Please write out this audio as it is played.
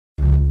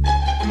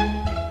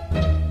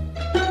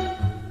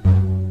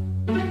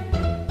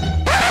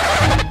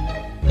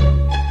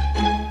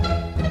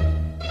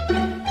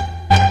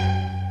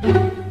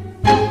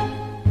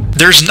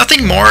there's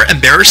nothing more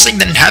embarrassing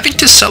than having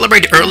to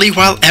celebrate early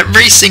while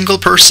every single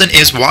person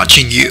is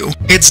watching you.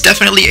 It's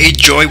definitely a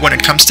joy when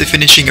it comes to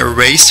finishing a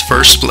race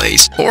first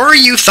place. Or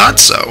you thought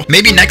so.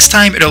 Maybe next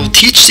time it'll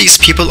teach these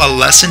people a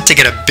lesson to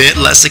get a bit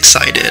less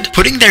excited.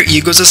 Putting their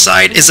egos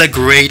aside is a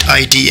great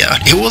idea.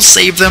 It will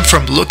save them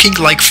from looking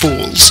like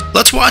fools.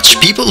 Let's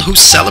watch people who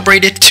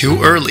celebrate it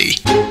too early.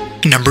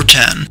 Number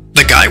 10.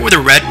 The guy with the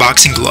red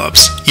boxing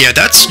gloves. Yeah,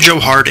 that's Joe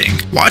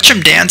Harding. Watch him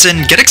dance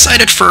and get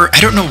excited for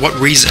I don't know what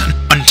reason,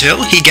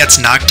 until he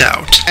gets knocked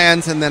out.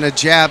 And then a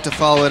jab to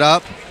follow it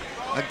up.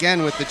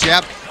 Again with the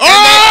jab.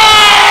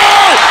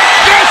 Oh!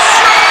 Yes!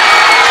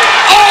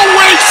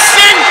 Always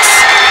sinks!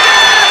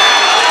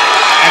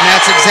 And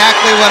that's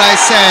exactly what I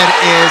said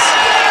is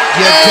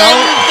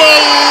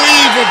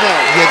Unbelievable!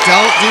 You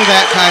don't do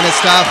that kind of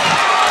stuff.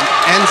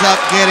 Ends up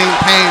getting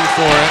pain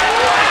for it.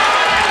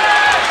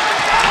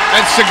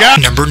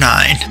 Number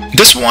 9.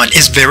 This one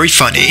is very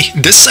funny.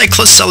 This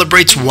cyclist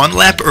celebrates one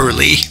lap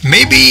early,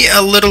 maybe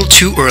a little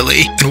too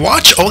early, and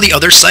watch all the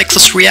other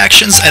cyclist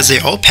reactions as they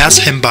all pass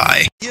him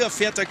by. Hier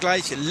fährt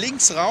gleich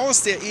links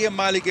raus, der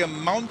ehemalige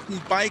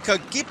Mountainbiker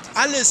gibt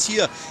alles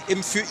hier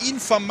im für ihn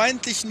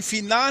vermeintlichen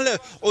Finale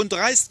und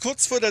reißt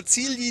kurz vor der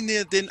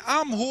Ziellinie den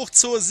Arm hoch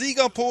zur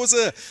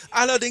Siegerpose.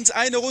 Allerdings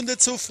eine Runde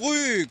zu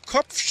früh.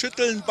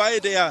 Kopfschütteln bei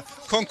der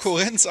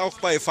Konkurrenz, auch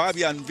bei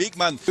Fabian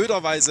Wegmann.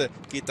 Blöderweise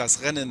geht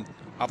das Rennen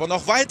aber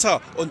noch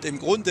weiter und im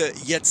Grunde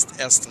jetzt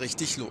erst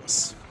richtig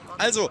los.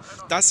 Also,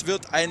 das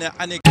wird eine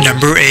Anekdote.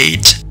 Number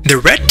 8. The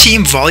red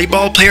team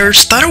volleyball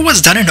players thought it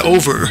was done and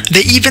over.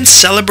 They even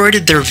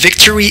celebrated their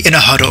victory in a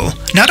huddle.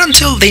 Not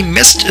until they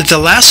missed the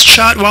last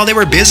shot while they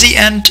were busy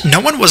and no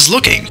one was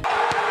looking.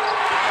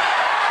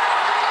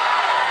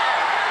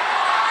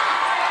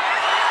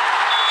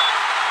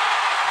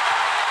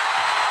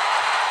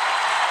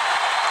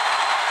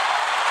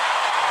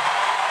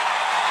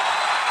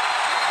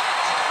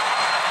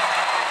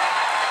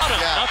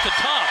 Not the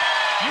top.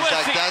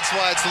 Like, that's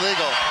why it's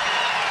legal.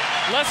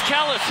 Les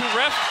Callis, who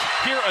refs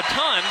here a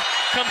ton,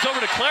 comes over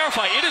to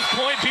clarify. It is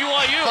point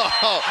BYU.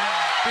 Oh,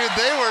 dude,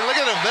 they were, look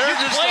at them. They're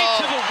just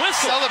all to the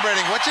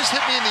celebrating. What just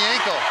hit me in the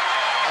ankle?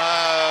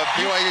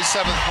 BYU's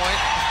 7th point.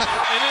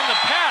 And in the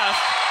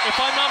past, if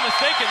I'm not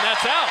mistaken,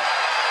 that's out.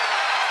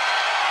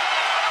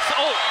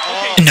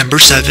 Okay. Number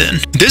 7.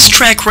 This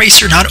track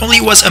racer not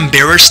only was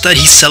embarrassed that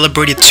he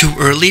celebrated too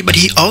early, but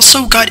he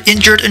also got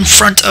injured in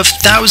front of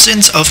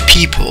thousands of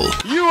people.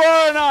 You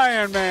are an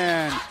Iron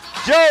Man.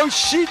 Joe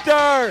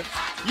Sheeter,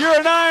 you're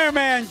an Iron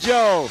Man,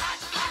 Joe.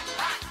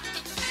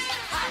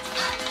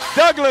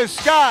 Douglas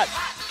Scott,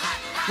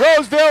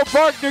 Rosedale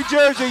Park, New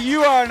Jersey,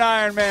 you are an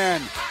Iron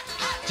Man.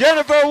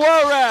 Jennifer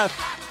Wellrath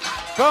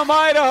from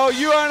Idaho,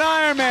 you are an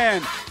Iron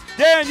Man.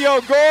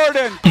 Daniel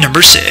Gordon.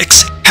 Number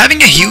 6.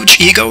 Having a huge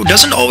ego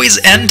doesn't always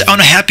end on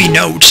a happy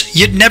note.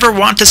 You'd never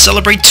want to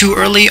celebrate too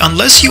early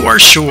unless you are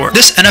sure.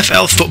 This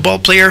NFL football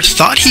player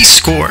thought he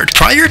scored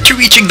prior to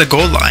reaching the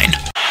goal line.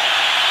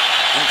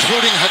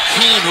 Including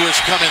Hakeem, who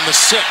has come in the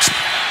 6th.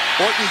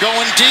 Orton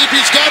going deep,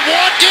 he's got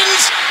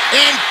Watkins,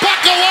 and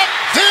buckle up,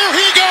 there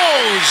he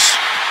goes!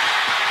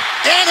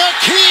 And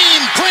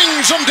Hakeem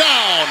brings him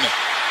down!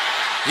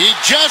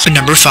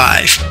 Number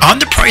 5. On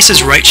the Price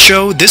is Right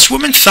show, this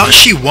woman thought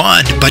she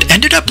won, but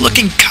ended up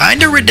looking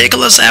kinda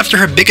ridiculous after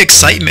her big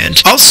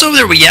excitement. Also,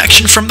 the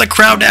reaction from the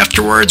crowd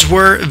afterwards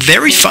were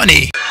very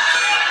funny.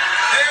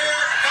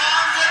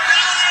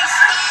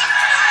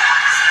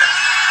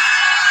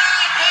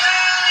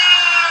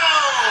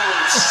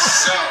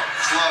 So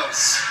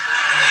close.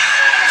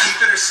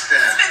 Keep it or spin.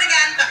 Spin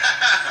again.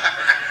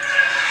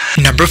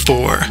 Number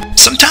 4.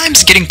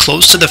 Sometimes getting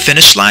close to the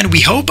finish line,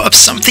 we hope of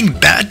something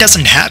bad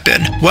doesn't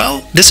happen.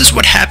 Well, this is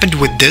what happened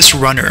with this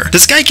runner.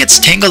 This guy gets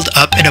tangled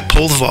up in a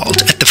pole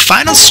vault at the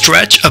final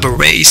stretch of a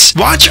race.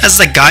 Watch as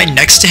the guy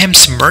next to him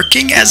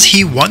smirking as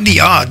he won the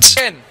odds.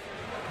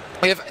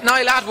 We have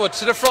Niall Atwood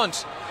to the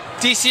front,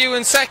 DCU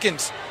in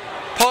 2nd,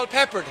 Paul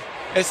Peppard,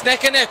 it's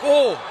neck and neck.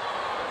 Oh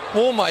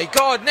my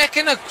God, neck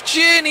and neck,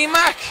 Jenny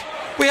Mac.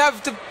 We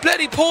have the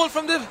bloody pole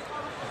from the...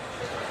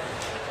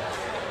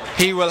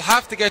 He will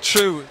have to get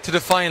through to the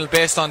final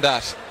based on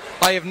that.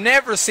 I have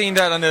never seen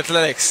that on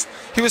athletics.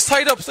 He was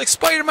tied up like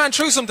Spider-Man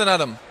threw something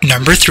at him.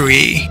 Number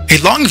 3. A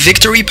long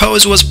victory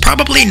pose was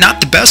probably not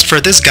the best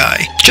for this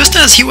guy. Just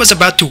as he was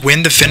about to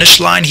win the finish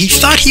line, he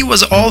thought he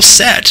was all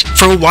set.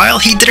 For a while,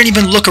 he didn't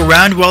even look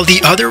around while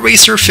the other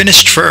racer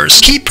finished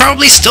first. He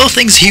probably still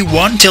thinks he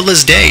won till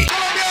this day.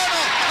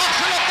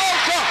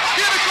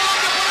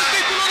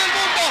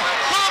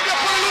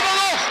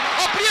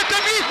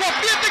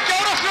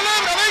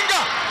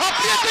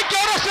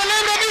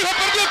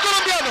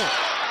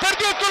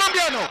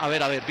 A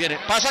ver, viene.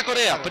 Pasa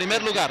Corea,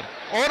 primer lugar.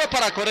 Oro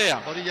para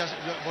Corea. Boris ya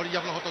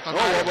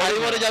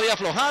había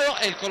aflojado.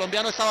 El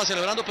colombiano estaba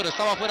celebrando, pero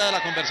estaba fuera de la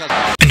conversación.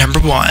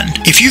 Number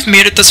 1. If you've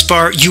made it this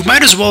far, you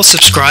might as well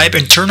subscribe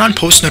and turn on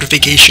post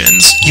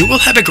notifications. You will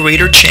have a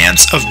greater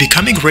chance of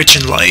becoming rich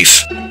in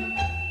life.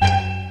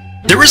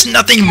 There is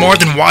nothing more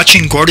than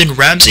watching Gordon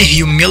Ramsay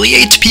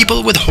humiliate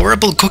people with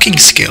horrible cooking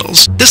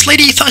skills. This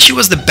lady thought she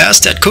was the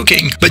best at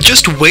cooking, but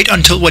just wait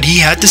until what he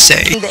had to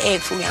say. The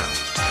egg fouillon.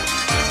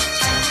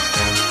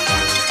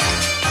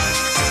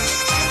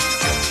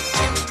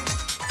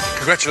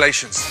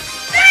 Congratulations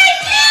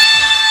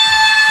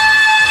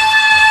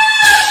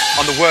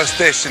on the worst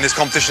dish in this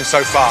competition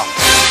so far.